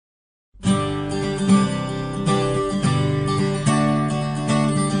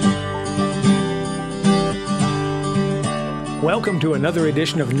Welcome to another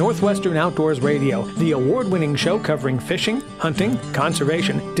edition of Northwestern Outdoors Radio, the award-winning show covering fishing, hunting,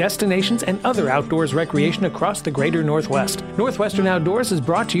 conservation, destinations, and other outdoors recreation across the greater Northwest. Northwestern Outdoors is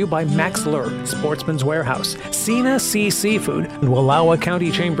brought to you by Max Lure, Sportsman's Warehouse, Sina Sea Seafood, and Wallowa County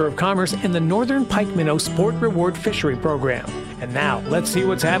Chamber of Commerce, and the Northern Pike Minnow Sport Reward Fishery Program. And now, let's see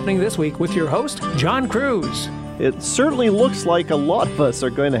what's happening this week with your host, John Cruz. It certainly looks like a lot of us are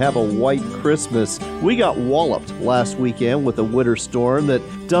going to have a white Christmas. We got walloped last weekend with a winter storm that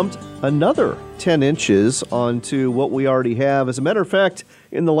dumped another 10 inches onto what we already have. As a matter of fact,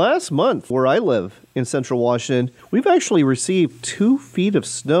 in the last month where I live in central Washington, we've actually received 2 feet of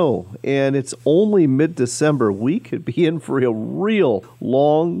snow, and it's only mid-December. We could be in for a real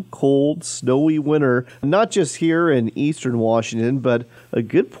long, cold, snowy winter, not just here in eastern Washington, but a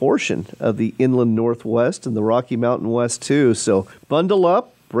good portion of the inland Northwest and the Rocky Mountain West too. So bundle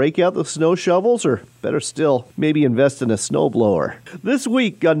up, break out the snow shovels, or better still, maybe invest in a snowblower. This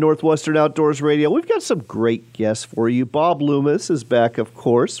week on Northwestern Outdoors Radio, we've got some great guests for you. Bob Loomis is back, of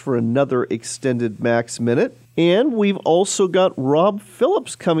course, for another extended Max Minute. And we've also got Rob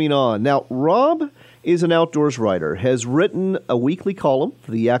Phillips coming on. Now, Rob is an outdoors writer, has written a weekly column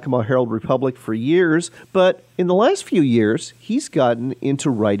for the Yakima Herald-Republic for years, but in the last few years, he's gotten into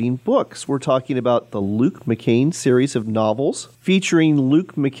writing books. We're talking about the Luke McCain series of novels, featuring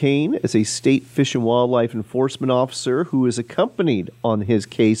Luke McCain as a state fish and wildlife enforcement officer who is accompanied on his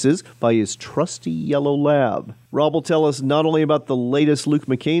cases by his trusty yellow lab. Rob will tell us not only about the latest Luke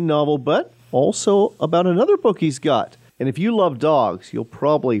McCain novel, but also about another book he's got. And if you love dogs, you'll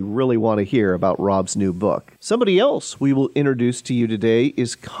probably really want to hear about Rob's new book. Somebody else we will introduce to you today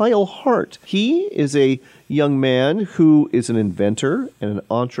is Kyle Hart. He is a young man who is an inventor and an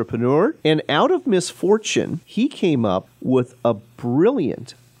entrepreneur. And out of misfortune, he came up with a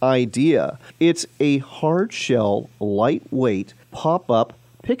brilliant idea. It's a hard-shell, lightweight, pop-up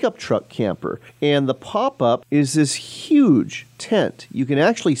pickup truck camper. And the pop-up is this huge tent. You can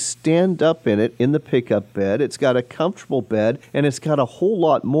actually stand up in it in the pickup bed. It's got a comfortable bed, and it's got a whole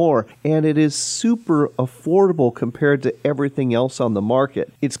lot more, and it is super affordable compared to everything else on the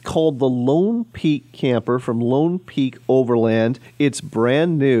market. It's called the Lone Peak Camper from Lone Peak Overland. It's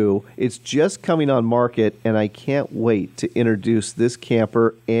brand new. It's just coming on market, and I can't wait to introduce this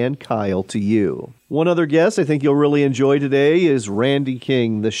camper and Kyle to you. One other guest I think you'll really enjoy today is Randy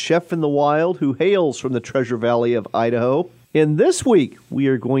King, the chef in the wild who hails from the Treasure Valley of Idaho. And this week, we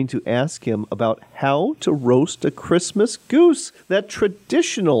are going to ask him about how to roast a Christmas goose, that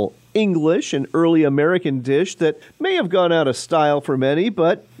traditional English and early American dish that may have gone out of style for many,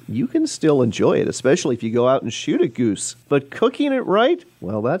 but you can still enjoy it, especially if you go out and shoot a goose. But cooking it right,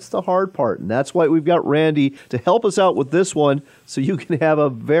 well, that's the hard part, and that's why we've got Randy to help us out with this one, so you can have a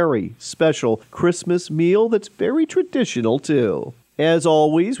very special Christmas meal that's very traditional, too. As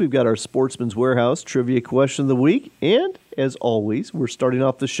always, we've got our Sportsman's Warehouse Trivia Question of the Week, and as always, we're starting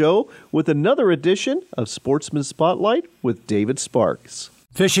off the show with another edition of Sportsman Spotlight with David Sparks.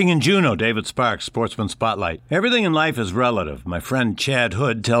 Fishing in Juneau, David Sparks, Sportsman Spotlight. Everything in life is relative. My friend Chad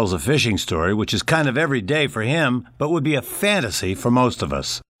Hood tells a fishing story, which is kind of every day for him, but would be a fantasy for most of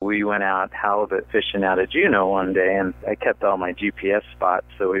us. We went out halibut fishing out of Juneau one day, and I kept all my GPS spots,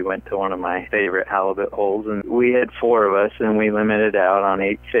 so we went to one of my favorite halibut holes, and we had 4 of us, and we limited out on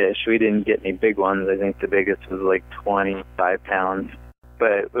 8 fish. We didn't get any big ones. I think the biggest was like 25 pounds.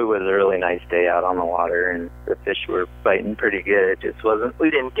 But it was a really nice day out on the water, and the fish were biting pretty good. It just wasn't,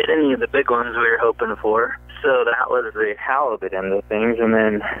 we didn't get any of the big ones we were hoping for. So that was the halibut end of things, and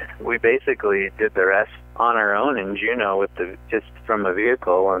then we basically did the rest on our own in Juneau with just from a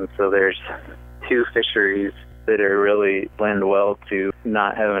vehicle. And so there's 2 fisheries that are really blend well to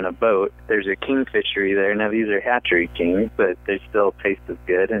not having a boat. There's a king fishery there. Now these are hatchery kings, but they still taste as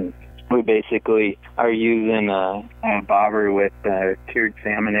good, and we basically are using a bobber with cured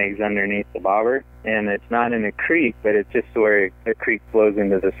salmon eggs underneath the bobber. And it's not in a creek, but it's just where a creek flows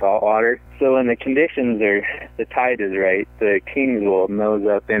into the salt water. So when the conditions are, the tide is right, the kings will nose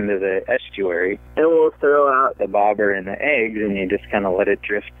up into the estuary. And we'll throw out the bobber and the eggs, and you just kind of let it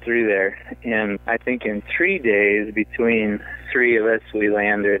drift through there. And I think in 3 days, between 3 of us, we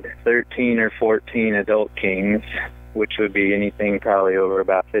landed 13 or 14 adult kings, which would be anything probably over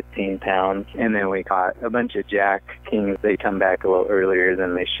about 15 pounds. And then we caught a bunch of jack kings. They come back a little earlier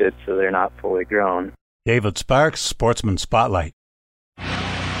than they should, so they're not fully grown. David Sparks, Sportsman Spotlight.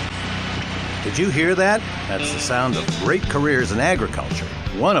 Did you hear that? That's the sound of great careers in agriculture.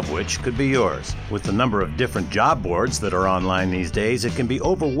 one of which could be yours. With the number of different job boards that are online these days, it can be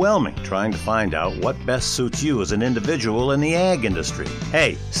overwhelming trying to find out what best suits you as an individual in the ag industry.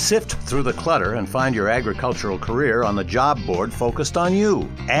 Hey, sift through the clutter and find your agricultural career on the job board focused on you,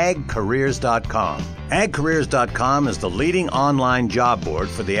 agcareers.com. AgCareers.com is the leading online job board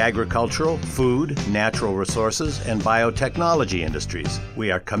for the agricultural, food, natural resources, and biotechnology industries.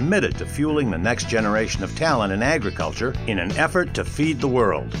 We are committed to fueling the next generation of talent in agriculture in an effort to feed the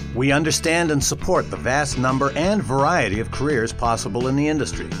world. We understand and support the vast number and variety of careers possible in the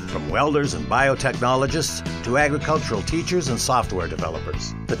industry, from welders and biotechnologists to agricultural teachers and software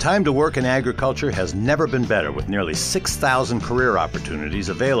developers. The time to work in agriculture has never been better, with nearly 6,000 career opportunities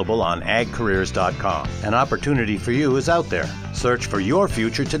available on agcareers.com. An opportunity for you is out there. Search for your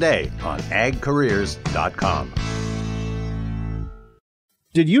future today on agcareers.com.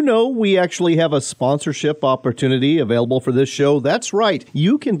 Did you know we actually have a sponsorship opportunity available for this show? That's right.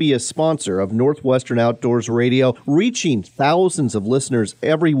 You can be a sponsor of Northwestern Outdoors Radio, reaching thousands of listeners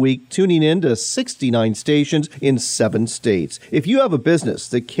every week, tuning in to 69 stations in 7 states. If you have a business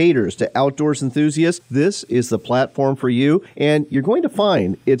that caters to outdoors enthusiasts, this is the platform for you, and you're going to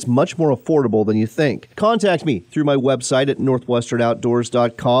find it's much more affordable than you think. Contact me through my website at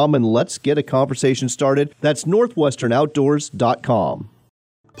northwesternoutdoors.com, and let's get a conversation started. That's northwesternoutdoors.com.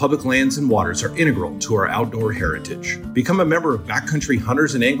 Public lands and waters are integral to our outdoor heritage. Become a member of Backcountry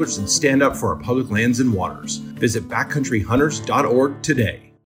Hunters and Anglers and stand up for our public lands and waters. Visit backcountryhunters.org today.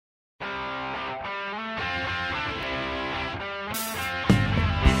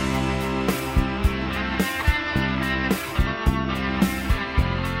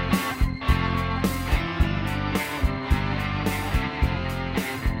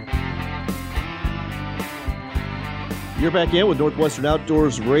 You're back in with Northwestern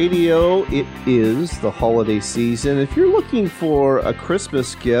Outdoors Radio. It is the holiday season. If you're looking for a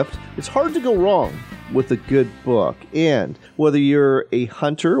Christmas gift, it's hard to go wrong with a good book. And whether you're a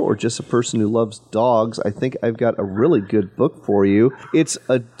hunter or just a person who loves dogs, I think I've got a really good book for you. It's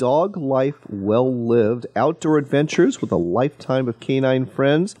A Dog Life Well Lived, Outdoor Adventures with a Lifetime of Canine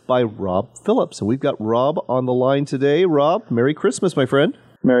Friends by Rob Phillips. And we've got Rob on the line today. Rob, Merry Christmas, my friend.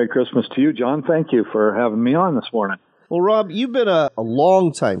 Merry Christmas to you, John. Thank you for having me on this morning. Well, Rob, you've been a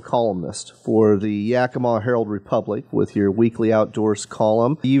long-time columnist for the Yakima Herald Republic with your weekly outdoors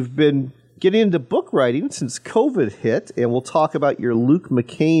column. You've been getting into book writing since COVID hit, and we'll talk about your Luke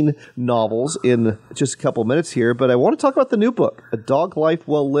McCain novels in just a couple minutes here. But I want to talk about the new book, A Dog Life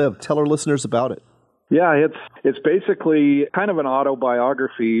Well Lived. Tell our listeners about it. Yeah, it's basically kind of an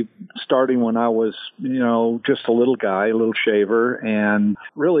autobiography starting when I was, just a little guy, a little shaver, and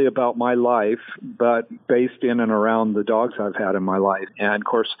really about my life, but based in and around the dogs I've had in my life. And of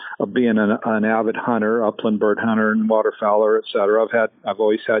course, of being an avid hunter, upland bird hunter and waterfowler, et cetera, I've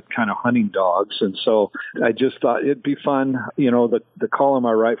always had kind of hunting dogs. And so I just thought it'd be fun, the column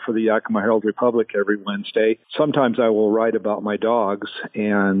I write for the Yakima Herald Republic every Wednesday. Sometimes I will write about my dogs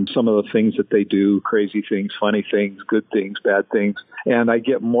and some of the things that they do, crazy things, funny things, good things, bad things. And I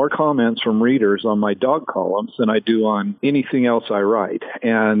get more comments from readers on my dog columns than I do on anything else I write.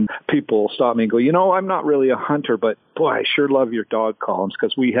 And people stop me and go, I'm not really a hunter, but boy, I sure love your dog columns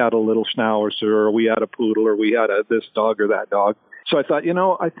because we had a little Schnauzer or we had a poodle or we had this dog or that dog. So I thought,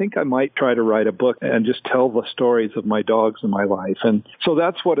 I think I might try to write a book and just tell the stories of my dogs in my life. And so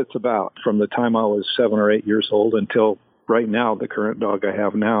that's what it's about from the time I was 7 or 8 years old until right now, the current dog I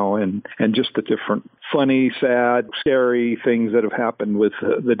have now, and just the different funny, sad, scary things that have happened with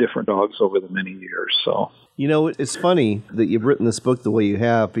the different dogs over the many years. So, it's funny that you've written this book the way you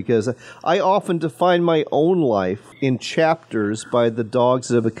have, because I often define my own life in chapters by the dogs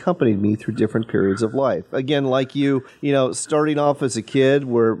that have accompanied me through different periods of life. Again, like you, starting off as a kid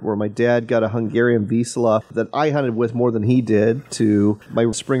where my dad got a Hungarian Vizsla that I hunted with more than he did, to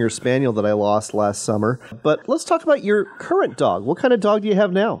my Springer Spaniel that I lost last summer. But let's talk about your current dog. What kind of dog do you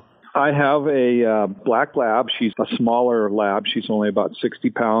have now? I have a black lab. She's a smaller lab. She's only about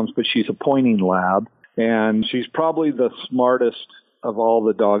 60 pounds, but she's a pointing lab. And she's probably the smartest of all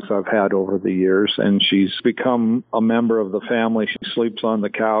the dogs I've had over the years, and she's become a member of the family. She sleeps on the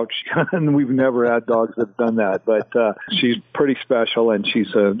couch, and we've never had dogs that have done that, but she's pretty special, and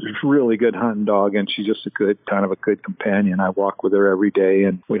she's a really good hunting dog, and she's just a good companion. I walk with her every day,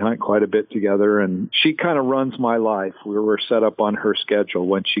 and we hunt quite a bit together, and she kind of runs my life. We're set up on her schedule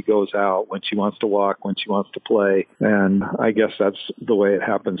when she goes out, when she wants to walk, when she wants to play, and I guess that's the way it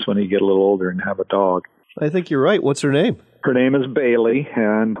happens when you get a little older and have a dog. I think you're right. What's her name? Her name is Bailey,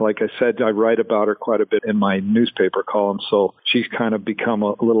 and like I said, I write about her quite a bit in my newspaper column, so she's kind of become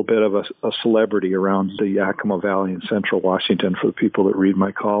a little bit of a celebrity around the Yakima Valley in central Washington. For the people that read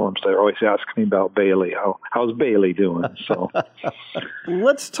my columns, they're always asking me about Bailey. How's Bailey doing? So,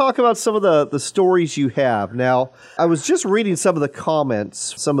 let's talk about some of the stories you have. Now, I was just reading some of the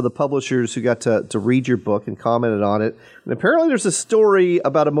comments, some of the publishers who got to read your book and commented on it. And apparently there's a story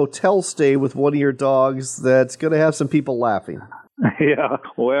about a motel stay with one of your dogs that's going to have some people laughing. Yeah,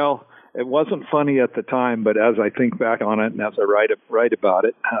 well, it wasn't funny at the time, but as I think back on it and as I write about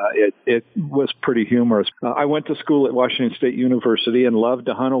it, it was pretty humorous. I went to school at Washington State University and loved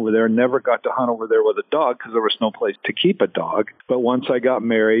to hunt over there. Never got to hunt over there with a dog because there was no place to keep a dog. But once I got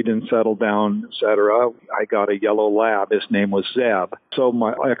married and settled down, etc., I got a yellow lab. His name was Zeb. So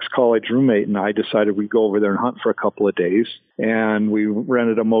my ex-college roommate and I decided we'd go over there and hunt for a couple of days. And we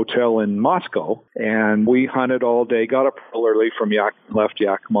rented a motel in Moscow, and we hunted all day, got up early from left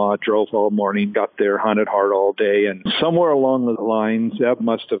Yakima, drove all morning, got there, hunted hard all day, and somewhere along the line, Zeb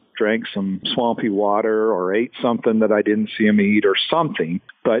must have drank some swampy water or ate something that I didn't see him eat or something.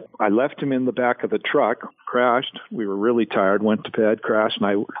 But I left him in the back of the truck, crashed. We were really tired, went to bed, crashed, and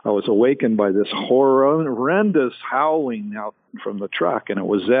I was awakened by this horrendous howling out from the truck, and it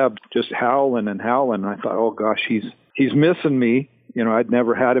was Zeb just howling and howling. And I thought, oh gosh, he's missing me. You know, I'd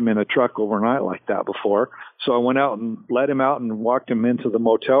never had him in a truck overnight like that before. So I went out and let him out and walked him into the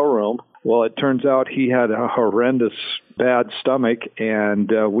motel room. Well, it turns out he had a horrendous bad stomach, and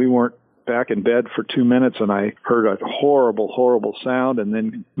we weren't back in bed for 2 minutes, and I heard a horrible sound and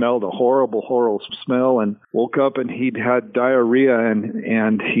then smelled a horrible smell and woke up, and he'd had diarrhea,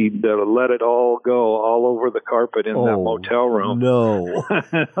 and he'd let it all go all over the carpet in that motel room. No.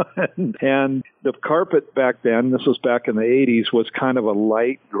 And the carpet back then, this was back in the 80s, was kind of a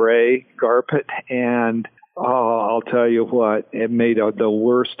light gray carpet, and I'll tell you what, it made the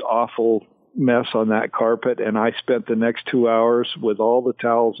worst awful mess on that carpet, and I spent the next 2 hours with all the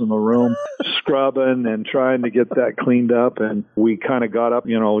towels in the room scrubbing and trying to get that cleaned up. And we kind of got up,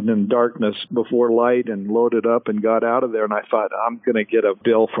 in darkness before light and loaded up and got out of there. And I thought, I'm going to get a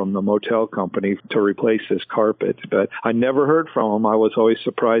bill from the motel company to replace this carpet. But I never heard from them. I was always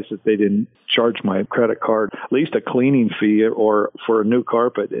surprised that they didn't charge my credit card at least a cleaning fee or for a new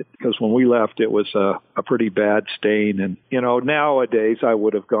carpet, because when we left, it was a pretty bad stain. And, nowadays I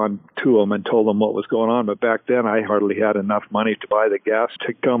would have gone to them and told them what was going on. But back then I hardly had enough money to buy the gas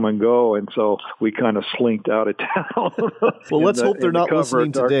to come and go. And so we kind of slinked out of town. Well, let's hope they're not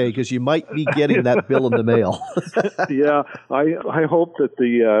listening today, because you might be getting that bill in the mail. Yeah, I hope that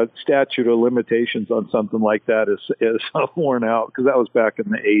the statute of limitations on something like that is worn out, because that was back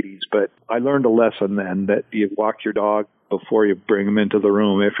in the 80s. But I learned a lesson then that you walk your dog before you bring them into the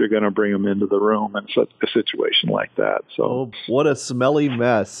room, if you're going to bring them into the room in such a situation like that. So, what a smelly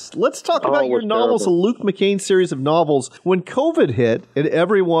mess. Let's talk about your novels, the Luke McCain series of novels. When COVID hit and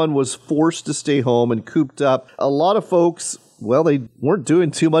everyone was forced to stay home and cooped up, a lot of folks, well, they weren't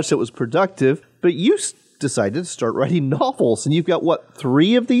doing too much that was productive, but you decided to start writing novels. And you've got,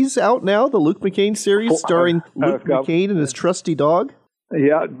 3 of these out now? The Luke McCain series starring Luke McCain and his trusty dog?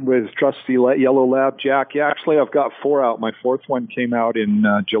 Yeah, with trusty yellow lab Jack. Yeah, actually, I've got 4 out. My 4th one came out in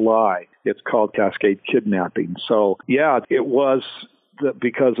July. It's called Cascade Kidnapping. So, yeah, it was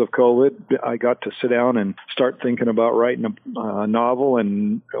because of COVID, I got to sit down and start thinking about writing a novel,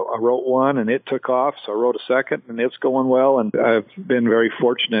 and I wrote one, and it took off, so I wrote a second, and it's going well, and I've been very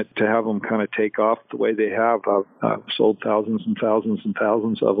fortunate to have them kind of take off the way they have. I've sold thousands and thousands and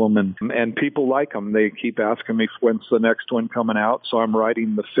thousands of them, and people like them. They keep asking me when's the next one coming out, so I'm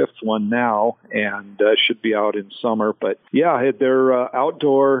writing the 5th one now, and should be out in summer. But yeah, they're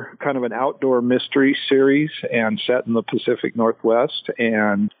kind of an outdoor mystery series, and set in the Pacific Northwest,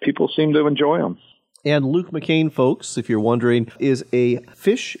 and people seem to enjoy them. And Luke McCain, folks, if you're wondering, is a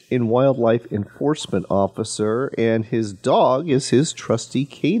fish and wildlife enforcement officer, and his dog is his trusty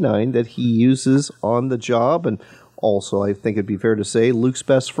canine that he uses on the job, and also, I think it'd be fair to say, Luke's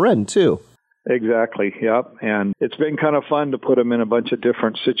best friend, too. Exactly, yep. And it's been kind of fun to put them in a bunch of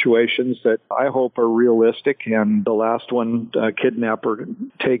different situations that I hope are realistic. And the last one, kidnapper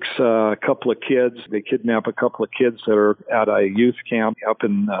takes a couple of kids. They kidnap a couple of kids that are at a youth camp up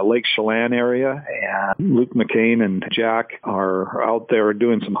in Lake Chelan area. And Luke McCain and Jack are out there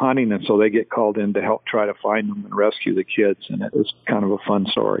doing some hunting, and so they get called in to help try to find them and rescue the kids. And it was kind of a fun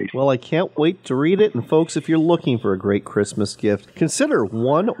story. Well, I can't wait to read it. And folks, if you're looking for a great Christmas gift, consider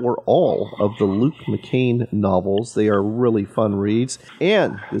one or all of of the Luke McCain novels. They are really fun reads.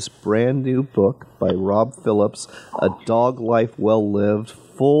 And this brand new book by Rob Phillips, A Dog Life Well Lived,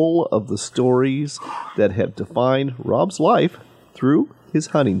 full of the stories that have defined Rob's life through his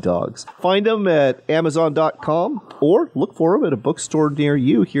hunting dogs. Find them at Amazon.com or look for them at a bookstore near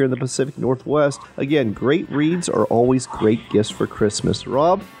you here in the Pacific Northwest. Again, great reads are always great gifts for Christmas.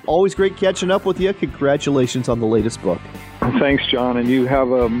 Rob, always great catching up with you. Congratulations on the latest book. Thanks, John, and you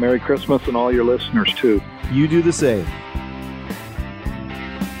have a Merry Christmas and all your listeners, too. You do the same.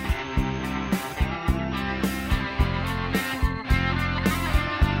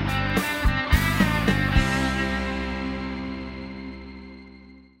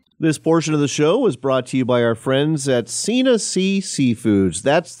 This portion of the show is brought to you by our friends at Sina Sea Seafoods.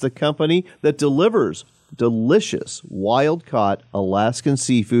 That's the company that delivers delicious, wild-caught Alaskan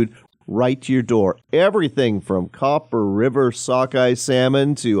seafood right to your door. Everything from Copper River sockeye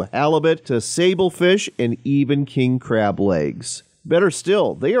salmon to halibut to sablefish and even king crab legs. Better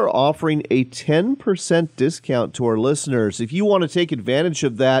still, they are offering a 10% discount to our listeners. If you want to take advantage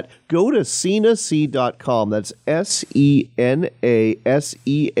of that, go to SenaSea.com. That's SENASEA,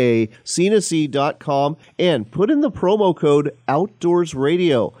 SenaSea.com, and put in the promo code Outdoors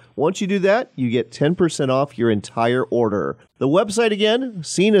Radio. Once you do that, you get 10% off your entire order. The website again,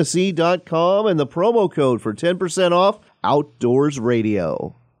 SenaSea.com, and the promo code for 10% off, Outdoors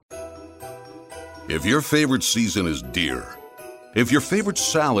Radio. If your favorite season is deer, if your favorite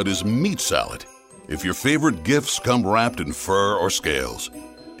salad is meat salad, if your favorite gifts come wrapped in fur or scales,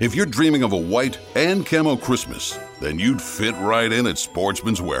 if you're dreaming of a white and camo Christmas, then you'd fit right in at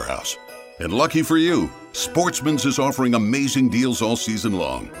Sportsman's Warehouse. And lucky for you, Sportsman's is offering amazing deals all season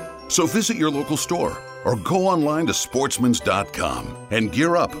long. So visit your local store or go online to sportsmans.com and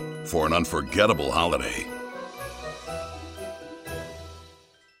gear up for an unforgettable holiday.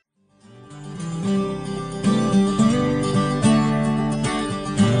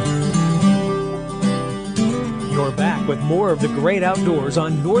 Back with more of the great outdoors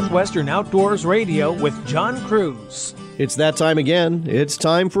on Northwestern Outdoors Radio with John Cruz. It's that time again. It's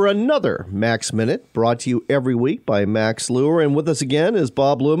time for another Max Minute, brought to you every week by Max Lure. And with us again is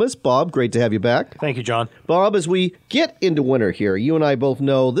Bob Loomis. Bob, great to have you back. Thank you, John. Bob, as we get into winter here, you and I both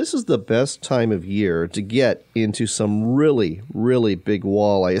know this is the best time of year to get into some really, really big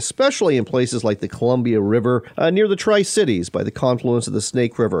walleye, especially in places like the Columbia River, near the Tri-Cities by the confluence of the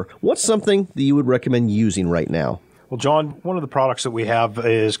Snake River. What's something that you would recommend using right now? Well, John, one of the products that we have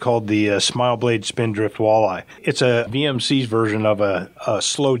is called the Smile Blade Spindrift Walleye. It's a VMC's version of a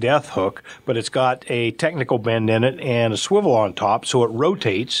slow death hook, but it's got a technical bend in it and a swivel on top, so it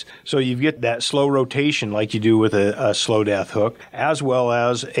rotates. So you get that slow rotation like you do with a slow death hook, as well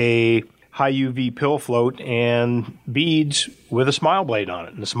as a high UV pill float and beads with a smile blade on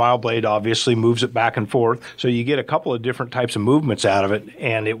it. And the smile blade obviously moves it back and forth. So you get a couple of different types of movements out of it,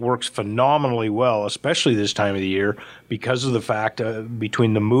 and it works phenomenally well, especially this time of the year, because of the fact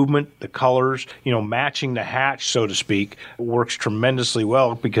between the movement, the colors, matching the hatch, so to speak, works tremendously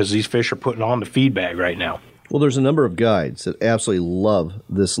well because these fish are putting on the feed bag right now. Well, there's a number of guides that absolutely love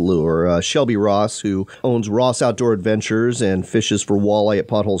this lure. Shelby Ross, who owns Ross Outdoor Adventures and fishes for walleye at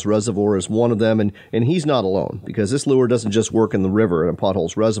Potholes Reservoir, is one of them, and he's not alone, because this lure doesn't just work in the river and at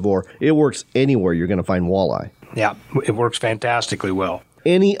Potholes Reservoir. It works anywhere you're going to find walleye. Yeah, it works fantastically well.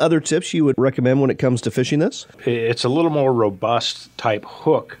 Any other tips you would recommend when it comes to fishing this? It's a little more robust type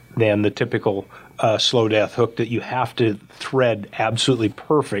hook than the typical slow death hook that you have to thread absolutely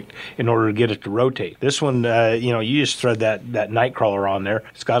perfect in order to get it to rotate. This one, you just thread that night crawler on there.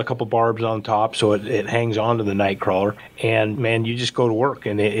 It's got a couple barbs on top, so it hangs onto the night crawler. And, man, you just go to work,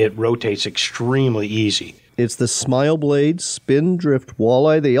 and it rotates extremely easy. It's the Smile Blade Spindrift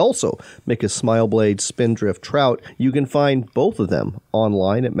Walleye. They also make a Smile Blade Spindrift Trout. You can find both of them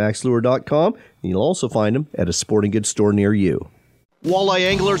online at maxlure.com, and you'll also find them at a sporting goods store near you. Walleye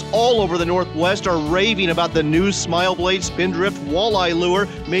anglers all over the Northwest are raving about the new Smile Blade Spindrift Walleye lure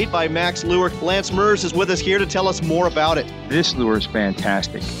made by Max Lure. Lance Mers is with us here to tell us more about it. This lure is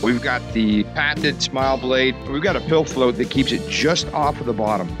fantastic. We've got the patented Smile Blade. We've got a pill float that keeps it just off of the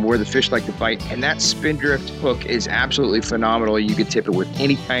bottom where the fish like to bite. And that Spindrift hook is absolutely phenomenal. You can tip it with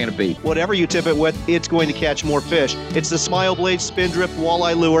any kind of bait. Whatever you tip it with, it's going to catch more fish. It's the Smile Blade Spindrift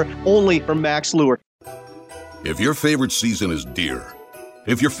Walleye lure, only from Max Lure. If your favorite season is deer,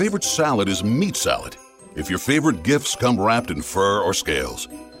 if your favorite salad is meat salad, if your favorite gifts come wrapped in fur or scales,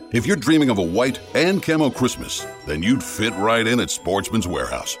 if you're dreaming of a white and camo Christmas, then you'd fit right in at Sportsman's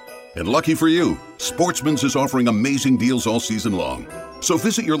Warehouse. And lucky for you, Sportsman's is offering amazing deals all season long. So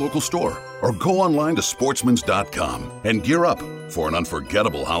visit your local store or go online to sportsmans.com and gear up for an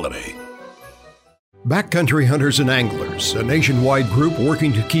unforgettable holiday. Backcountry Hunters and Anglers, a nationwide group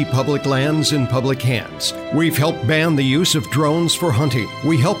working to keep public lands in public hands. We've helped ban the use of drones for hunting.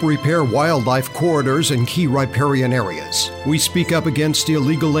 We help repair wildlife corridors in key riparian areas. We speak up against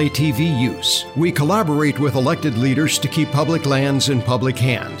illegal ATV use. We collaborate with elected leaders to keep public lands in public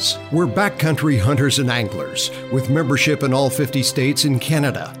hands. We're Backcountry Hunters and Anglers, with membership in all 50 states and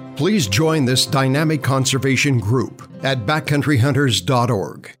Canada. Please join this dynamic conservation group at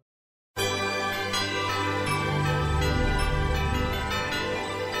backcountryhunters.org.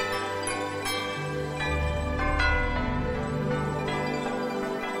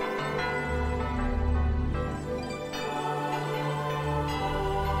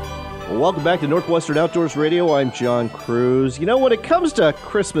 Welcome back to Northwestern Outdoors Radio. I'm John Cruz. You know, when it comes to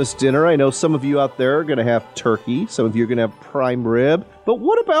Christmas dinner, I know some of you out there are going to have turkey. Some of you are going to have prime rib. But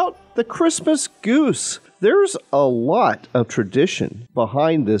what about the Christmas goose? There's a lot of tradition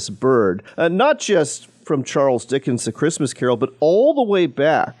behind this bird. Not just from Charles Dickens' A Christmas Carol, but all the way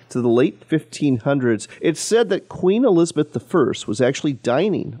back to the late 1500s. It's said that Queen Elizabeth I was actually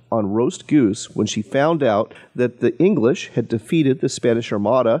dining on roast goose when she found out that the English had defeated the Spanish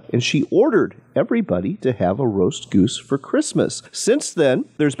Armada, and she ordered everybody to have a roast goose for Christmas. Since then,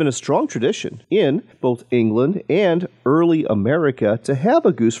 there's been a strong tradition in both England and early America to have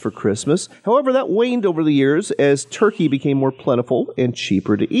a goose for Christmas. However, that waned over the years as turkey became more plentiful and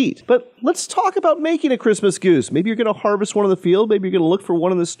cheaper to eat. But let's talk about making a Christmas goose. Maybe you're going to harvest one in the field. Maybe you're going to look for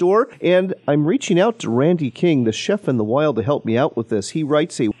one in the store. And I'm reaching out to Randy King, the chef in the wild, to help me out with this. He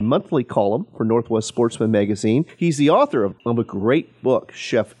writes a monthly column for Northwest Sportsman magazine. He's the author of a great book,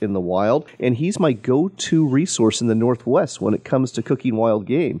 Chef in the Wild, and he's my go-to resource in the Northwest when it comes to cooking wild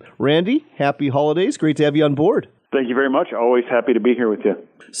game. Randy, happy holidays. Great to have you on board. Thank you very much. Always happy to be here with you.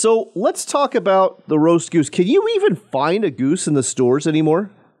 So let's talk about the roast goose. Can you even find a goose in the stores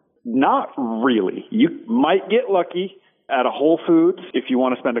anymore? Not really. You might get lucky at a Whole Foods if you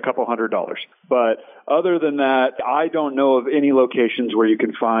want to spend a couple $100. But other than that, I don't know of any locations where you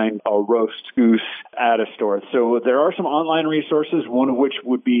can find a roast goose at a store. So there are some online resources, one of which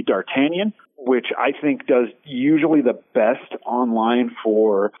would be D'Artagnan, which I think does usually the best online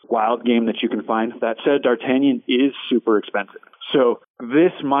for wild game that you can find. That said, D'Artagnan is super expensive. So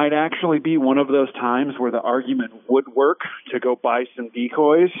this might actually be one of those times where the argument would work to go buy some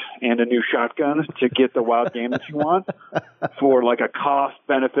decoys and a new shotgun to get the wild game that you want for like a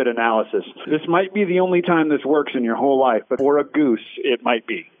cost-benefit analysis. This might be the only time this works in your whole life, but for a goose, it might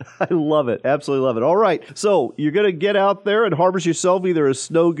be. I love it. Absolutely love it. All right. So you're going to get out there and harvest yourself either a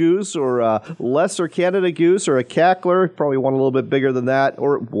snow goose or a lesser Canada goose or a cackler, probably one a little bit bigger than that,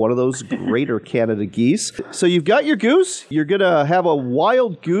 or one of those greater Canada geese. So you've got your goose. You're going to have a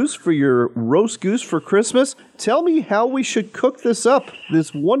wild goose for your roast goose for Christmas. Tell me how we should cook this up,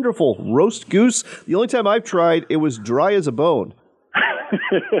 this wonderful roast goose. The only time I've tried, it was dry as a bone.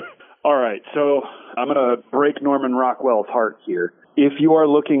 All right, so I'm going to break Norman Rockwell's heart here. If you are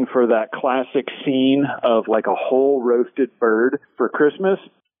looking for that classic scene of like a whole roasted bird for Christmas,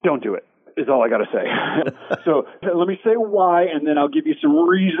 don't do it. Is all I got to say. So let me say why, and then I'll give you some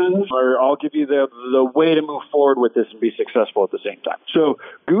reasons, or I'll give you the way to move forward with this and be successful at the same time. So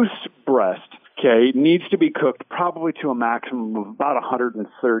goose breast, okay, needs to be cooked probably to a maximum of about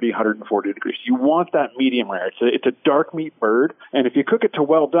 130, 140 degrees. You want that medium rare. It's a dark meat bird, and if you cook it to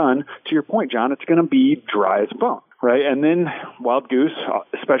well done, to your point, John, it's going to be dry as a bone. Right, and then wild goose,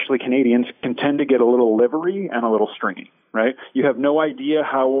 especially Canadians, can tend to get a little livery and a little stringy, right? You have no idea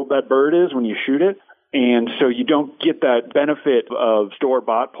how old that bird is when you shoot it, and so you don't get that benefit of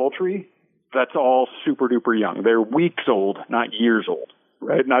store-bought poultry. That's all super-duper young. They're weeks old, not years old,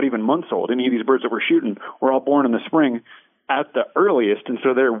 right? Not even months old. Any of these birds that we're shooting were all born in the spring at the earliest, and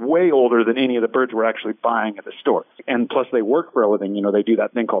so they're way older than any of the birds we're actually buying at the store. And plus, they work for a living. You know, they do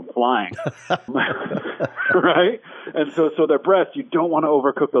that thing called flying, right? And so their breasts, you don't want to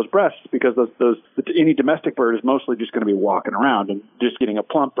overcook those breasts because those any domestic bird is mostly just going to be walking around and just getting a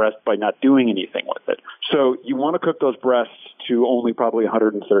plump breast by not doing anything with it. So you want to cook those breasts to only probably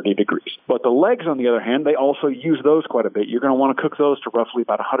 130 degrees. But the legs, on the other hand, they also use those quite a bit. You're going to want to cook those to roughly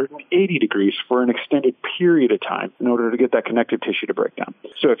about 180 degrees for an extended period of time in order to get that connective tissue to break down.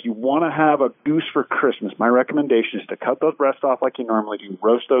 So if you want to have a goose for Christmas, my recommendation is to cut those breasts off like you normally do,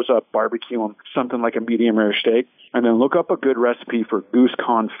 roast those up, barbecue them, something like a medium rare steak, and then look up a good recipe for goose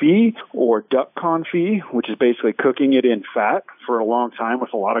confit or duck confit, which is basically cooking it in fat for a long time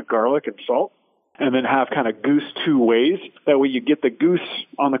with a lot of garlic and salt. and then have kind of goose two ways. That way you get the goose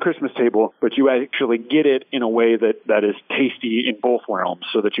on the Christmas table, but you actually get it in a way that is tasty in both realms,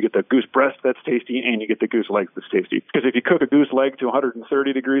 so that you get the goose breast that's tasty and you get the goose leg that's tasty. Because if you cook a goose leg to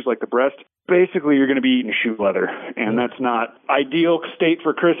 130 degrees like the breast, basically you're going to be eating shoe leather, and that's not ideal state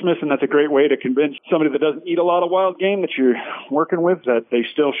for Christmas, and that's a great way to convince somebody that doesn't eat a lot of wild game that you're working with that they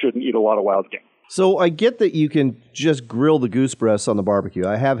still shouldn't eat a lot of wild game. So I get that you can just grill the goose breasts on the barbecue.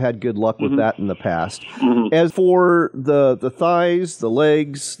 I have had good luck with that in the past. As for the thighs, the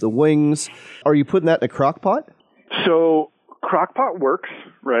legs, the wings, are you putting that in a crock pot? So crock pot works,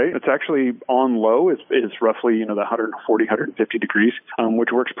 right? It's actually on low. It's roughly, the 140, 150 degrees, which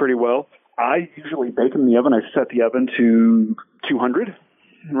works pretty well. I usually bake in the oven. I set the oven to 200.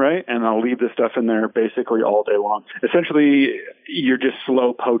 Right? And I'll leave this stuff in there basically all day long. Essentially, you're just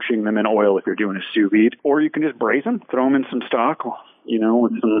slow poaching them in oil if you're doing a sous vide. Or you can just braise them, throw them in some stock,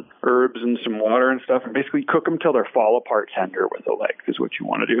 with some herbs and some water and stuff, and basically cook them till they're fall apart tender with the legs is what you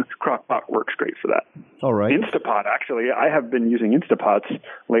want to do. Crock-pot works great for that. All right. Instapot, actually, I have been using Instapots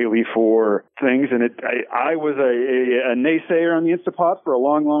lately for things, and I was a naysayer on the Instapot for a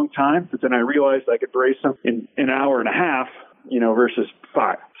long, long time, but then I realized I could braise them in an hour and a half, versus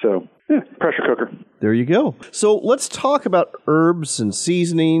 5. So, pressure cooker. There you go. So let's talk about herbs and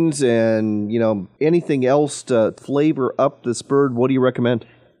seasonings and, anything else to flavor up this bird. What do you recommend?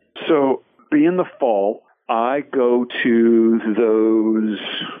 So, being the fall, I go to those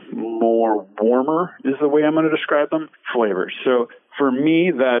more warmer, is the way I'm going to describe them, flavors. So, for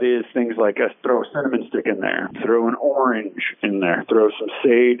me, that is things like throw a cinnamon stick in there, throw an orange in there, throw some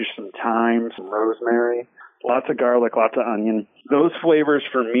sage, some thyme, some rosemary. Lots of garlic, lots of onion. Those flavors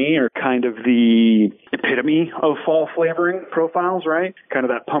for me are kind of the epitome of fall flavoring profiles, right? Kind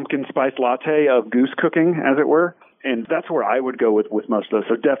of that pumpkin spice latte of goose cooking, as it were. And that's where I would go with most of those.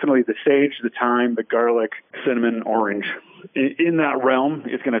 So definitely the sage, the thyme, the garlic, cinnamon, orange. In that realm,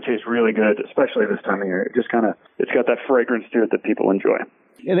 it's going to taste really good, especially this time of year. It's got that fragrance to it that people enjoy.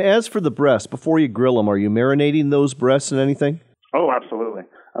 And as for the breasts, before you grill them, are you marinating those breasts in anything? Oh, absolutely.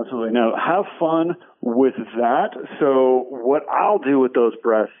 Absolutely. No, have fun with that. So what I'll do with those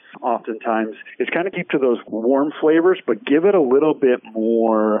breasts oftentimes is kind of keep to those warm flavors, but give it a little bit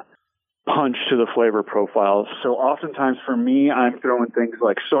more punch to the flavor profiles. So oftentimes for me, I'm throwing things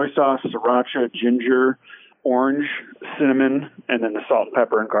like soy sauce, sriracha, ginger, orange, cinnamon, and then the salt,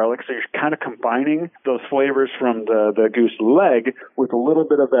 pepper, and garlic. So you're kind of combining those flavors from the goose leg with a little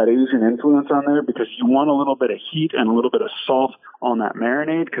bit of that Asian influence on there, because you want a little bit of heat and a little bit of salt on that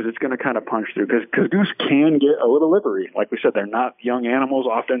marinade, because it's going to kind of punch through. Because goose can get a little livery. Like we said, they're not young animals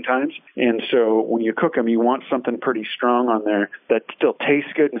oftentimes. And so when you cook them, you want something pretty strong on there that still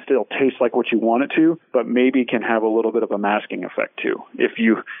tastes good and still tastes like what you want it to, but maybe can have a little bit of a masking effect too if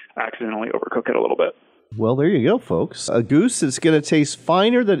you accidentally overcook it a little bit. Well, there you go, folks. A goose that's going to taste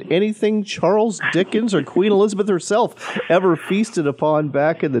finer than anything Charles Dickens or Queen Elizabeth herself ever feasted upon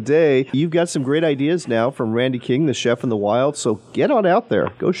back in the day. You've got some great ideas now from Randy King, the chef in the wild, so get on out there.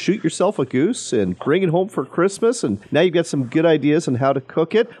 Go shoot yourself a goose and bring it home for Christmas, and now you've got some good ideas on how to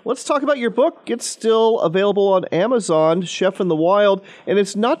cook it. Let's talk about your book. It's still available on Amazon, Chef in the Wild, and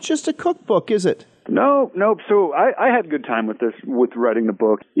it's not just a cookbook, is it? No. So I had a good time with writing the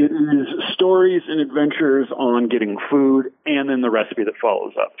book. It is stories and adventures on getting food and then the recipe that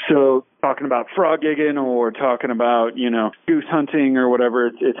follows up. So talking about frog gigging or talking about, goose hunting or whatever,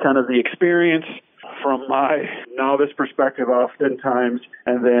 it's kind of the experience from my novice perspective oftentimes,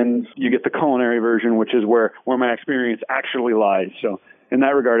 and then you get the culinary version, which is where my experience actually lies. So in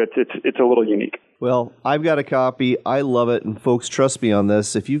that regard, it's a little unique. Well, I've got a copy. I love it. And folks, trust me on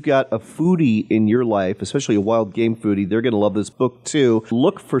this. If you've got a foodie in your life, especially a wild game foodie, they're going to love this book too.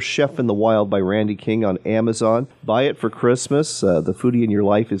 Look for Chef in the Wild by Randy King on Amazon. Buy it for Christmas. The foodie in your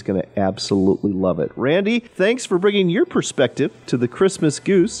life is going to absolutely love it. Randy, thanks for bringing your perspective to the Christmas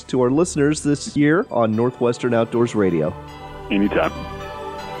goose to our listeners this year on Northwestern Outdoors Radio. Anytime.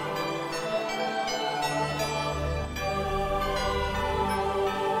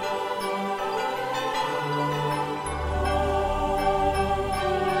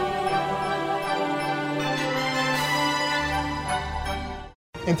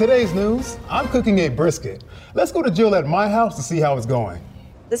 In today's news, I'm cooking a brisket. Let's go to Jill at my house to see how it's going.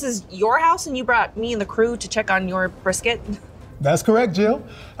 This is your house and you brought me and the crew to check on your brisket? That's correct, Jill.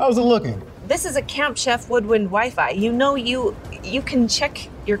 How's it looking? This is a Camp Chef Woodwind Wi-Fi. You know you can check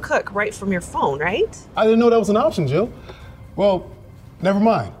your cook right from your phone, right? I didn't know that was an option, Jill. Well, never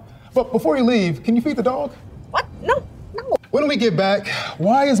mind. But before you leave, can you feed the dog? What? No. When we get back,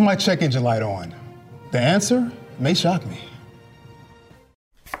 why is my check engine light on? The answer may shock me.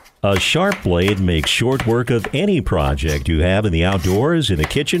 A sharp blade makes short work of any project you have in the outdoors, in the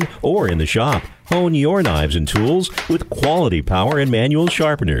kitchen, or in the shop. Hone your knives and tools with quality power and manual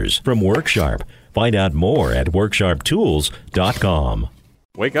sharpeners from WorkSharp. Find out more at WorkSharpTools.com.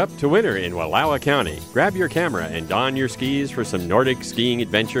 Wake up to winter in Wallowa County. Grab your camera and don your skis for some Nordic skiing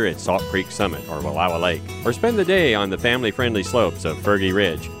adventure at Salt Creek Summit or Wallowa Lake. Or spend the day on the family-friendly slopes of Fergie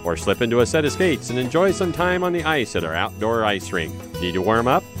Ridge. Or slip into a set of skates and enjoy some time on the ice at our outdoor ice rink. Need to warm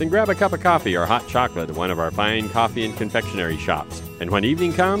up? Then grab a cup of coffee or hot chocolate at one of our fine coffee and confectionery shops. And when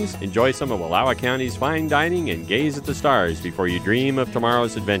evening comes, enjoy some of Wallowa County's fine dining and gaze at the stars before you dream of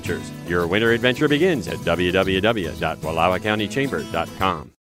tomorrow's adventures. Your winter adventure begins at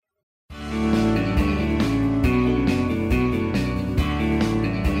www.wallawacountychamber.com.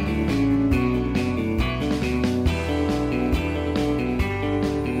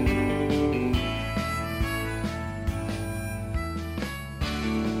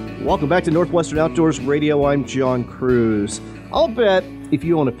 Welcome back to Northwestern Outdoors Radio. I'm John Cruz. I'll bet if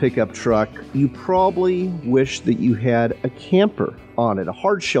you own a pickup truck, you probably wish that you had a camper on it, a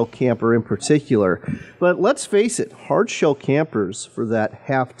hardshell camper in particular. But let's face it, hardshell campers for that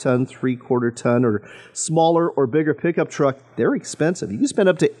half-ton, three-quarter-ton, or smaller or bigger pickup truck, they're expensive. You can spend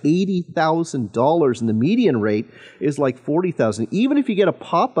up to $80,000, and the median rate is like $40,000. Even if you get a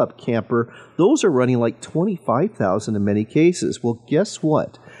pop-up camper, those are running like $25,000 in many cases. Well, guess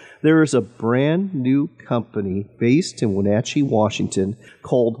what? There is a brand new company based in Wenatchee, Washington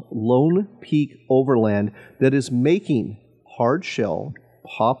called Lone Peak Overland that is making hardshell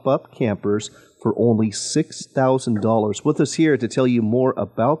pop-up campers for only $6,000. With us here to tell you more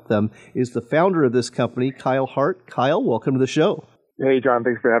about them is the founder of this company, Kyle Hart. Kyle, welcome to the show. Hey, John.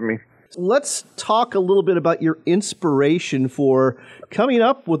 Thanks for having me. Let's talk a little bit about your inspiration for coming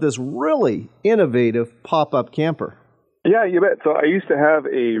up with this really innovative pop-up camper. Yeah, you bet. So I used to have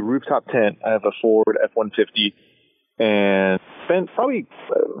a rooftop tent. I have a Ford F-150 and spent probably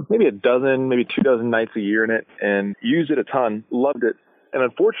maybe a dozen, maybe 24 nights a year in it and used it a ton, loved it. And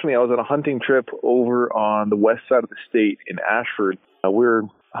unfortunately, I was on a hunting trip over on the west side of the state in Ashford. We were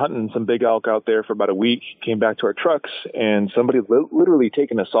hunting some big elk out there for about a week, came back to our trucks, and somebody literally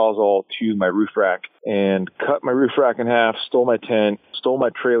taken a Sawzall to my roof rack and cut my roof rack in half, stole my tent, stole my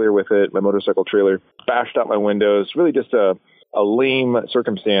trailer with it, my motorcycle trailer, bashed out my windows. Really just a lame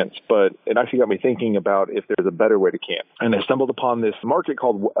circumstance, but it actually got me thinking about if there's a better way to camp. And I stumbled upon this market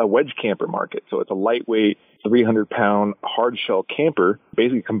called a wedge camper market. So it's a lightweight, 300-pound hard shell camper.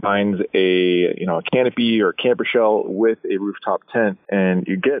 Basically combines a canopy or camper shell with a rooftop tent, and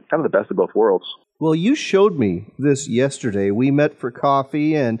you get kind of the best of both worlds. Well, you showed me this yesterday. We met for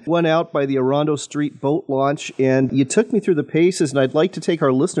coffee and went out by the Orondo Street boat launch, and you took me through the paces, and I'd like to take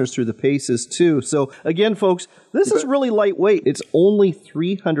our listeners through the paces too. So again, folks, this is really lightweight. It's only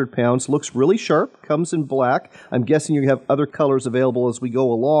 300 pounds, looks really sharp, comes in black. I'm guessing you have other colors available as we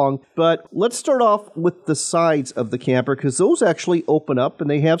go along. But let's start off with the sides of the camper, because those actually open up and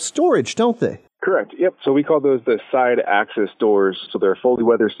they have storage, don't they? Correct. Yep. So we call those the side access doors. So they're fully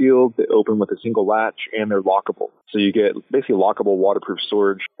weather sealed. They open with a single latch, and they're lockable. So you get basically lockable waterproof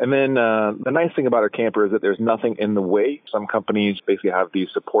storage. And then the nice thing about our camper is that there's nothing in the way. Some companies basically have these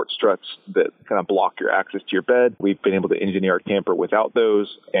support struts that kind of block your access to your bed. We've been able to engineer our camper without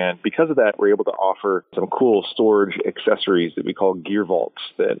those. And because of that, we're able to offer some cool storage accessories that we call gear vaults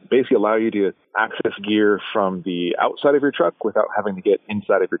that basically allow you to access gear from the outside of your truck without having to get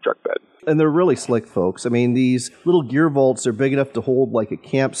inside of your truck bed. And they're really slick, folks. I mean, these little gear vaults are big enough to hold like a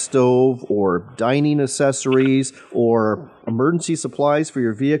camp stove or dining accessories or emergency supplies for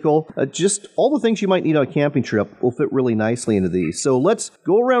your vehicle. Just all the things you might need on a camping trip will fit really nicely into these. So let's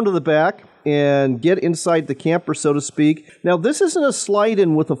go around to the back and get inside the camper, so to speak. Now, this isn't a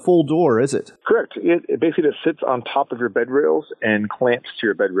slide-in with a full door, is it? Correct. It basically just sits on top of your bed rails and clamps to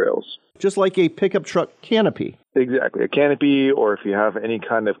your bed rails. Just like a pickup truck canopy. Exactly. A canopy, or if you have any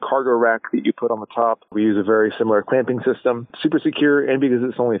kind of cargo rack that you put on the top, we use a very similar clamping system. Super secure, and because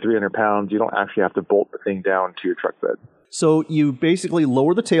it's only 300 pounds, you don't actually have to bolt the thing down to your truck bed. So you basically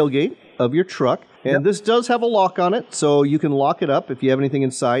lower the tailgate of your truck, and this does have a lock on it, so you can lock it up. If you have anything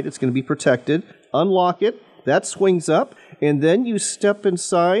inside, it's going to be protected. Unlock it, that swings up, and then you step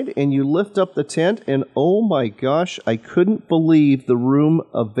inside and you lift up the tent, and oh my gosh, I couldn't believe the room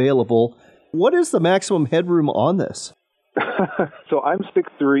available. What is the maximum headroom on this? So I'm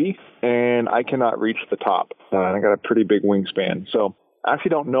 6'3", and I cannot reach the top. I got a pretty big wingspan, so I actually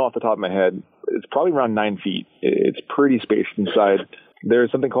don't know off the top of my head. It's probably around 9 feet. It's pretty spacious inside.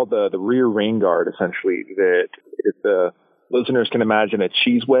 There's something called the rear rain guard, essentially, that if the listeners can imagine a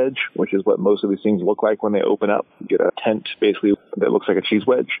cheese wedge, which is what most of these things look like when they open up. You get a tent, basically, that looks like a cheese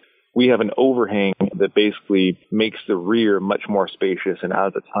wedge. we have an overhang that basically makes the rear much more spacious and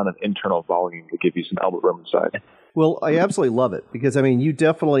adds a ton of internal volume to give you some elbow room inside. Well, I absolutely love it because, I mean, you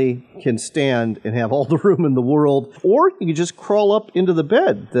definitely can stand and have all the room in the world, or you can just crawl up into the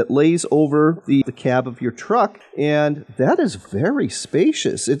bed that lays over the cab of your truck, and that is very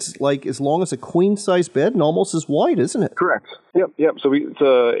spacious. It's like as long as a queen-size bed and almost as wide, isn't it? Correct. Yep. So it's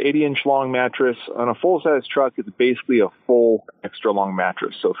a 80-inch long mattress. On a full-size truck, it's basically a full extra long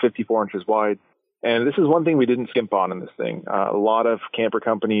mattress, so 54 inches wide. And this is one thing we didn't skimp on in this thing. A lot of camper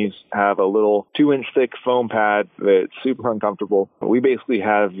companies have a little 2-inch thick foam pad that's super uncomfortable. We basically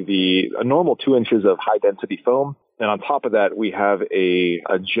have a normal 2 inches of high density foam. And on top of that, we have a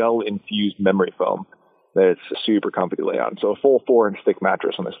gel infused memory foam that's super comfy to lay on. So a full 4-inch thick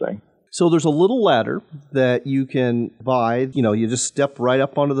mattress on this thing. So there's a little ladder that you can buy. You just step right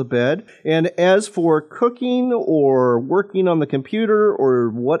up onto the bed. And as for cooking or working on the computer or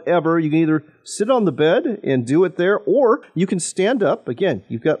whatever, you can either sit on the bed and do it there, or you can stand up. Again,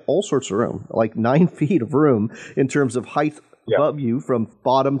 you've got all sorts of room, like 9 feet of room in terms of height above you from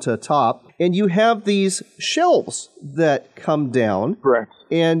bottom to top. And you have these shelves that come down. Correct.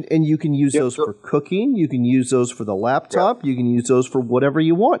 And you can use those for cooking. You can use those for the laptop. You can use those for whatever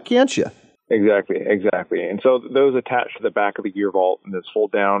you want, can't you? Exactly. And so those attach to the back of the gear vault and this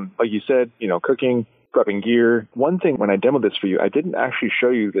fold down. Like you said, cooking, prepping gear. One thing when I demoed this for you, I didn't actually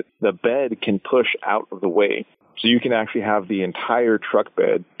show you that the bed can push out of the way. So you can actually have the entire truck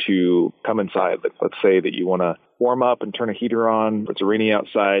bed to come inside. Let's say that you want to warm up and turn a heater on. If it's rainy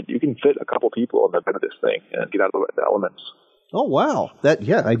outside, you can fit a couple people in the bed of this thing and get out of the elements. Oh, wow.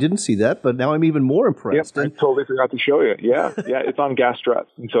 I didn't see that, but now I'm even more impressed. Yep, I totally forgot to show you. Yeah, it's on gas struts.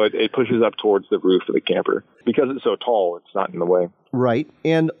 And so it pushes up towards the roof of the camper. Because it's so tall, it's not in the way. Right.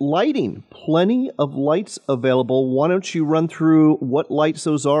 And lighting. Plenty of lights available. Why don't you run through what lights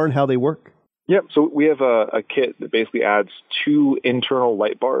those are and how they work? Yep. So we have a kit that basically adds 2 internal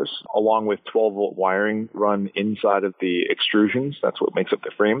light bars along with 12-volt wiring run inside of the extrusions. That's what makes up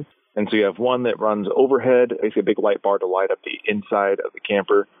the frame. And so you have one that runs overhead, basically a big light bar to light up the inside of the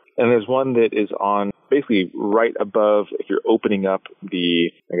camper. And there's one that is on basically right above, if you're opening up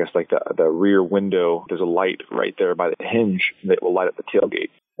the rear window, there's a light right there by the hinge that will light up the tailgate.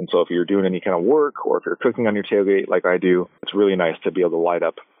 And so if you're doing any kind of work or if you're cooking on your tailgate like I do, it's really nice to be able to light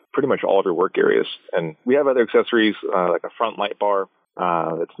up pretty much all of your work areas. And we have other accessories like a front light bar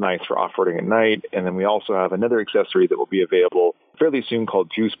that's nice for off-roading at night. And then we also have another accessory that will be available fairly soon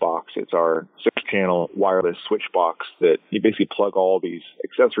called Juice Box. It's our 6-channel wireless switch box that you basically plug all these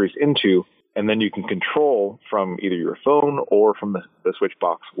accessories into, and then you can control from either your phone or from the switch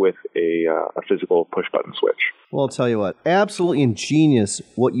box with a physical push-button switch. Well, I'll tell you what, absolutely ingenious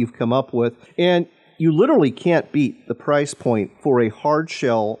what you've come up with. And you literally can't beat the price point for a hard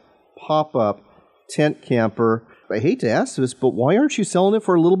shell pop-up tent camper. I hate to ask this, but why aren't you selling it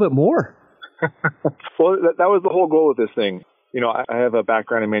for a little bit more? Well, that was the whole goal of this thing. I have a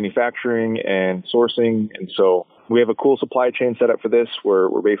background in manufacturing and sourcing, and so we have a cool supply chain set up for this where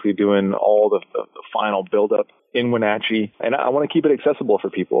we're basically doing all the final buildup in Wenatchee. And I want to keep it accessible for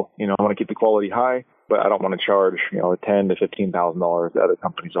people. I want to keep the quality high, but I don't want to charge, $10,000 to $15,000 that other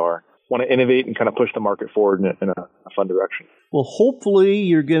companies are. Want to innovate and kind of push the market forward in a fun direction. Well, hopefully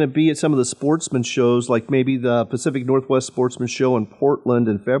you're going to be at some of the sportsman shows, like maybe the Pacific Northwest Sportsman Show in Portland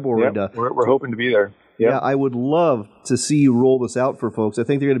in February. Yep, we're hoping to be there. Yep. Yeah, I would love to see you roll this out for folks. I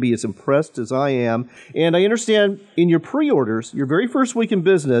think they're going to be as impressed as I am. And I understand in your pre-orders, your very first week in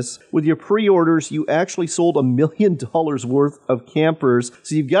business, with your pre-orders, you actually sold $1 million worth of campers.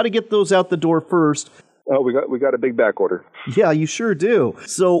 So you've got to get those out the door first. Oh, we got a big back order. Yeah, you sure do.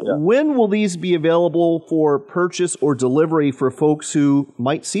 So when will these be available for purchase or delivery for folks who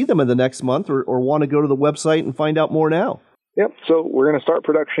might see them in the next month or want to go to the website and find out more now? Yep. So we're going to start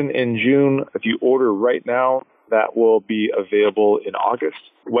production in June. If you order right now, that will be available in August.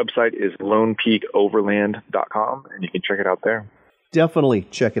 The website is LonePeakOverland.com, and you can check it out there. Definitely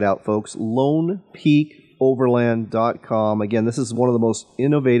check it out, folks. LonePeakOverland.com. Again, this is one of the most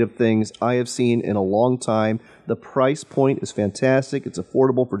innovative things I have seen in a long time. The price point is fantastic. It's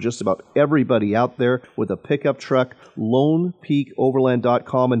affordable for just about everybody out there with a pickup truck.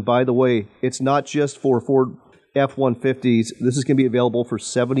 LonePeakOverland.com. And by the way, it's not just for Ford F-150s. This is going to be available for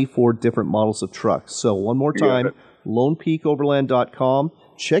 74 different models of trucks. So one more time, LonePeakOverland.com.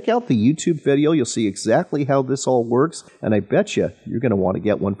 Check out the YouTube video. You'll see exactly how this all works, and I bet you're going to want to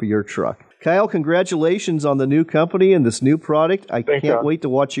get one for your truck. Kyle, congratulations on the new company and this new product. I can't wait to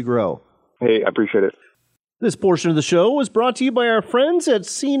watch you grow. Hey, I appreciate it. This portion of the show was brought to you by our friends at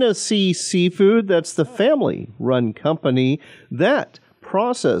Sina Sea Seafood. That's the family-run company that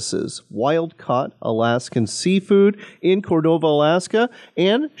processes wild-caught Alaskan seafood in Cordova, Alaska,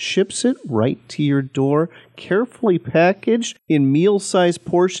 and ships it right to your door, carefully packaged in meal-sized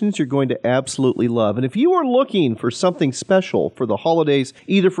portions you're going to absolutely love. And if you are looking for something special for the holidays,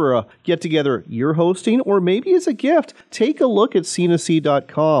 either for a get-together you're hosting or maybe as a gift, take a look at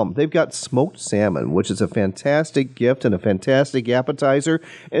SenaSea.com. They've got smoked salmon, which is a fantastic gift and a fantastic appetizer,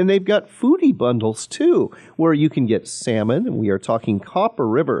 and they've got foodie bundles too, where you can get salmon, and we are talking Copper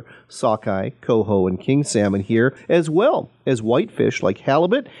River, sockeye, coho, and king salmon here, as well as whitefish like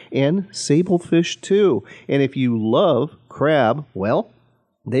halibut and sablefish too. And if you love crab, well,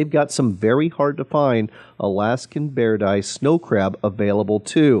 they've got some very hard to find Alaskan bear-dye snow crab available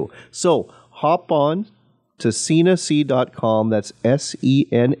too. So hop on to SenaSea.com, that's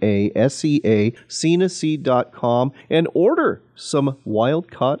SenaSea, SenaSea.com, and order some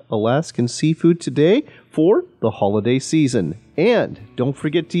wild-caught Alaskan seafood today for the holiday season. And don't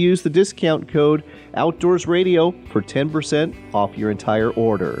forget to use the discount code Outdoors Radio for 10% off your entire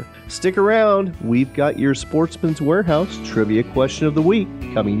order. Stick around, we've got your Sportsman's Warehouse Trivia Question of the Week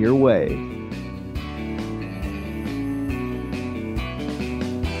coming your way.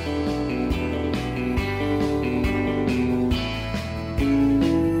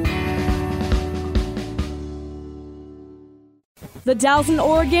 The Dalles in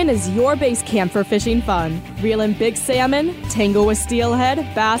Oregon is your base camp for fishing fun. Reel in big salmon, tangle with steelhead,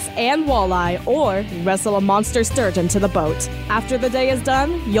 bass, and walleye, or wrestle a monster sturgeon to the boat. After the day is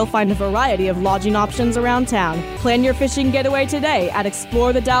done, you'll find a variety of lodging options around town. Plan your fishing getaway today at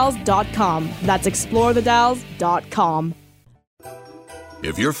explorethedalles.com. That's explorethedalles.com.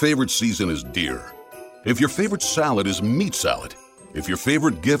 If your favorite season is deer, if your favorite salad is meat salad, if your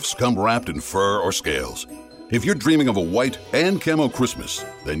favorite gifts come wrapped in fur or scales, if you're dreaming of a white and camo Christmas,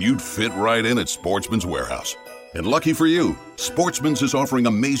 then you'd fit right in at Sportsman's Warehouse. And lucky for you, Sportsman's is offering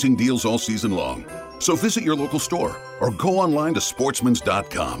amazing deals all season long. So visit your local store or go online to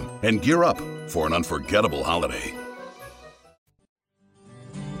sportsmans.com and gear up for an unforgettable holiday.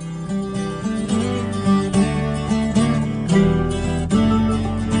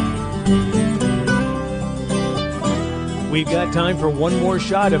 We've got time for one more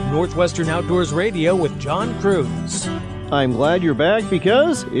shot of Northwestern Outdoors Radio with John Cruz. I'm glad you're back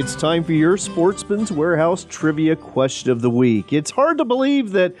because it's time for your Sportsman's Warehouse Trivia Question of the Week. It's hard to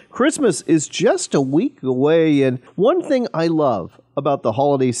believe that Christmas is just a week away, and one thing I love about the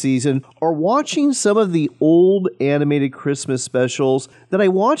holiday season are watching some of the old animated Christmas specials that I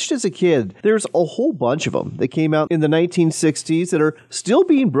watched as a kid. There's a whole bunch of them that came out in the 1960s that are still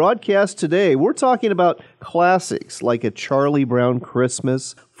being broadcast today. We're talking about classics like A Charlie Brown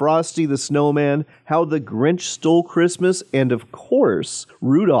Christmas, Frosty the Snowman, How the Grinch Stole Christmas, and of course,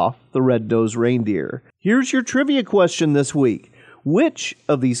 Rudolph the Red-Nosed Reindeer. Here's your trivia question this week. Which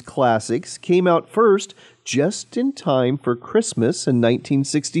of these classics came out first just in time for Christmas in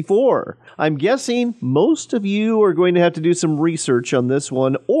 1964? I'm guessing most of you are going to have to do some research on this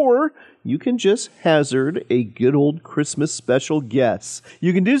one, or you can just hazard a good old Christmas special guess.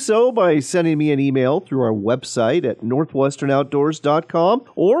 You can do so by sending me an email through our website at northwesternoutdoors.com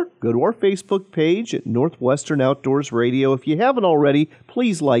or go to our Facebook page at Northwestern Outdoors Radio. If you haven't already,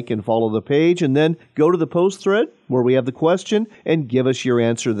 please like and follow the page, and then go to the post thread where we have the question and give us your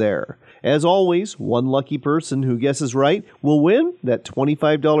answer there. As always, one lucky person who guesses right will win that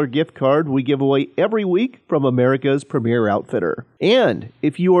 $25 gift card we give away every week from America's Premier Outfitter. And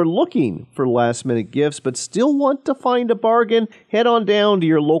if you are looking for last-minute gifts but still want to find a bargain, head on down to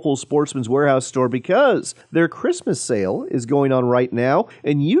your local Sportsman's Warehouse store because their Christmas sale is going on right now,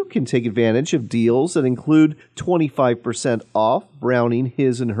 and you can take advantage of deals that include 25% off Browning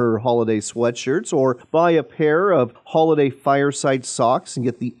his and her holiday sweatshirts, or buy a pair of holiday fireside socks and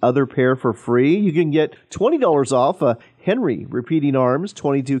get the other pair for free. You can get $20 off a Henry Repeating Arms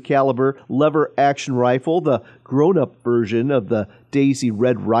 22 caliber lever action rifle, the grown-up version of the Daisy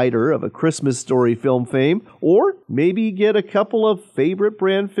Red Ryder of A Christmas Story film fame, or maybe get a couple of favorite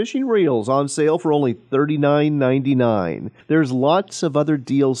brand fishing reels on sale for only $39.99. There's lots of other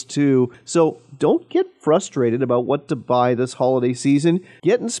deals too, so don't get frustrated about what to buy this holiday season.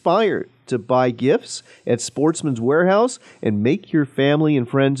 Get inspired to buy gifts at Sportsman's Warehouse and make your family and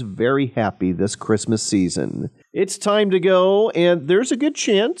friends very happy this Christmas season. It's time to go, and there's a good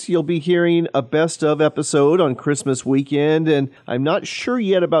chance you'll be hearing a best of episode on Christmas weekend, and I'm not sure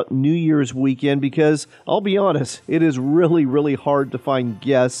yet about New Year's weekend because, I'll be honest, it is really, really hard to find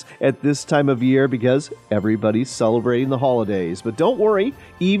guests at this time of year because everybody's celebrating the holidays. But don't worry,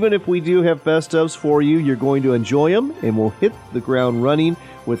 even if we do have best ofs for you, you're going to enjoy them, and we'll hit the ground running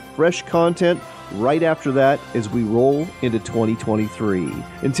with fresh content right after that as we roll into 2023.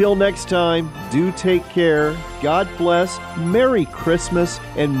 Until next time, do take care, God bless, Merry Christmas,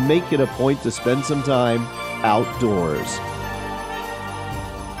 and make it a point to spend some time outdoors.